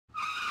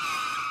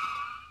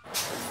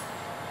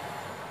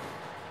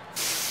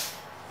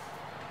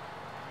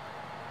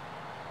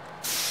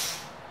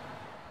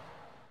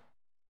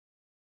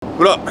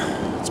What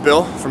up? It's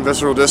Bill from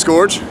Visceral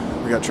Disgorge.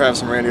 We got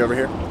Travis and Randy over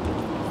here.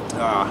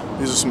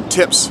 These are some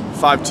tips,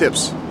 5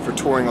 tips for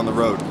touring on the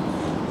road.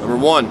 Number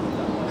 1,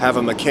 have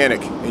a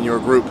mechanic in your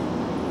group.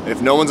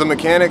 If no one's a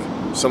mechanic,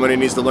 somebody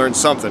needs to learn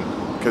something,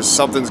 because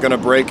something's gonna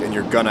break and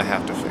you're gonna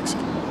have to fix it.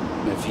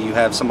 If you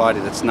have somebody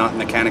that's not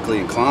mechanically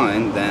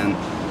inclined, then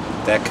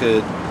that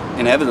could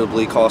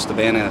inevitably cost the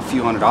band a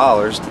few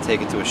 $100s to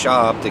take it to a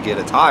shop to get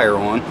a tire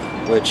on,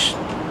 which,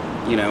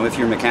 you know, if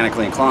you're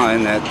mechanically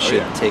inclined, that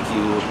should take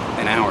you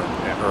an hour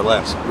or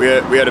less.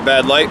 We had a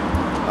bad light.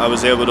 I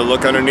was able to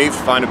look underneath,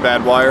 find a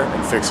bad wire,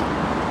 and fix it.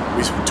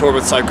 We toured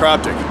with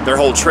Psychroptic. Their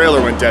whole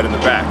trailer went dead in the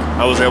back.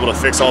 I was able to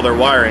fix all their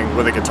wiring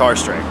with a guitar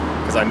string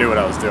because I knew what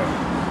I was doing.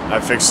 I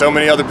fixed so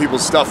many other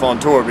people's stuff on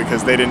tour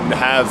because they didn't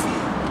have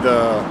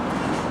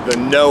the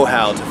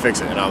know-how to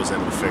fix it, and I was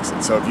able to fix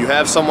it. So if you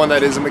have someone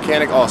that is a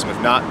mechanic, awesome.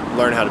 If not,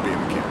 learn how to be a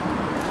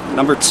mechanic.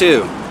 Number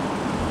 2,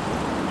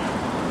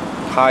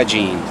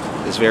 hygiene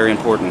is very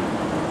important.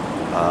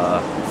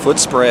 Foot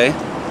spray,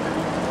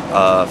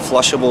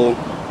 flushable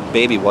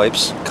baby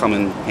wipes come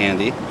in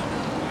handy,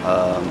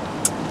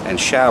 and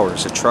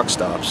showers at truck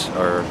stops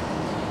are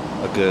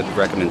a good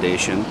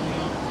recommendation.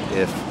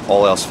 If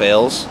all else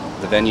fails,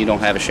 the venue don't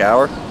have a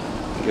shower,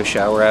 you go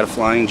shower at a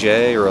Flying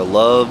J or a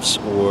Love's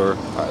or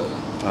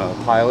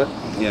Pilot.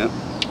 Yeah.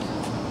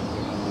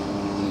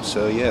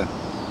 So yeah,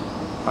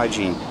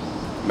 hygiene.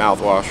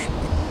 Mouthwash.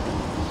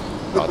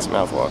 Lots of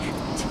mouthwash.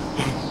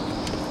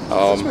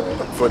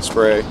 Foot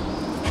spray.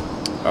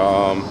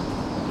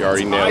 You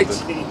already nailed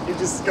it. You're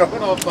just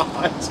going off the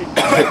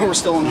hygiene. We're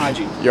still on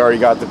hygiene. You already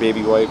got the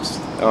baby wipes.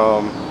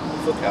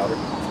 Foot powder.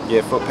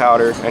 Yeah, foot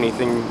powder,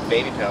 anything.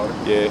 Baby powder.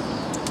 Yeah.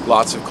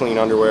 Lots of clean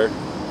underwear,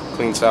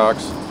 clean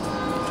socks.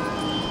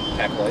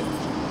 Pack light.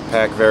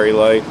 Pack very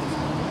light.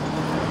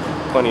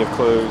 Plenty of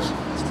clothes.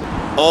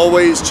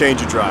 Always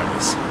change your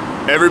drivers.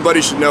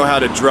 Everybody should know how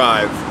to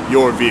drive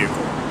your vehicle.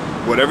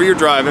 Whatever you're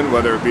driving,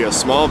 whether it be a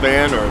small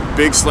van or a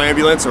big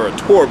slambulance or a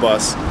tour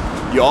bus,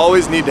 you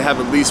always need to have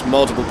at least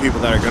multiple people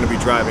that are going to be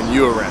driving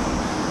you around.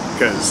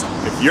 Because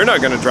if you're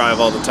not going to drive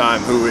all the time,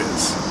 who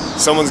is?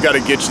 Someone's got to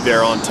get you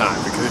there on time.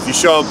 Because if you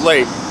show up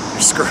late, you're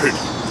screwed.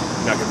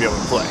 You're not going to be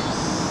able to play.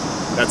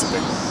 That's a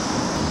big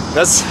one.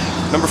 That's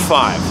number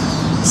 5.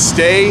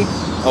 Stay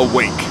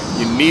awake.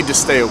 You need to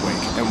stay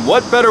awake. And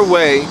what better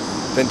way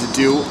than to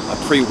do a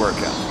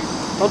pre-workout?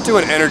 Don't do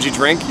an energy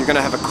drink, you're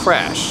gonna have a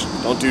crash.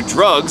 Don't do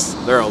drugs,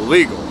 they're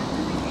illegal.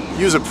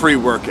 Use a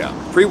pre-workout.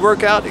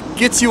 Pre-workout, it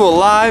gets you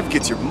alive,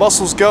 gets your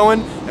muscles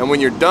going, and when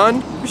you're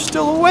done, you're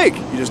still awake.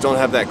 You just don't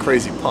have that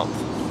crazy pump.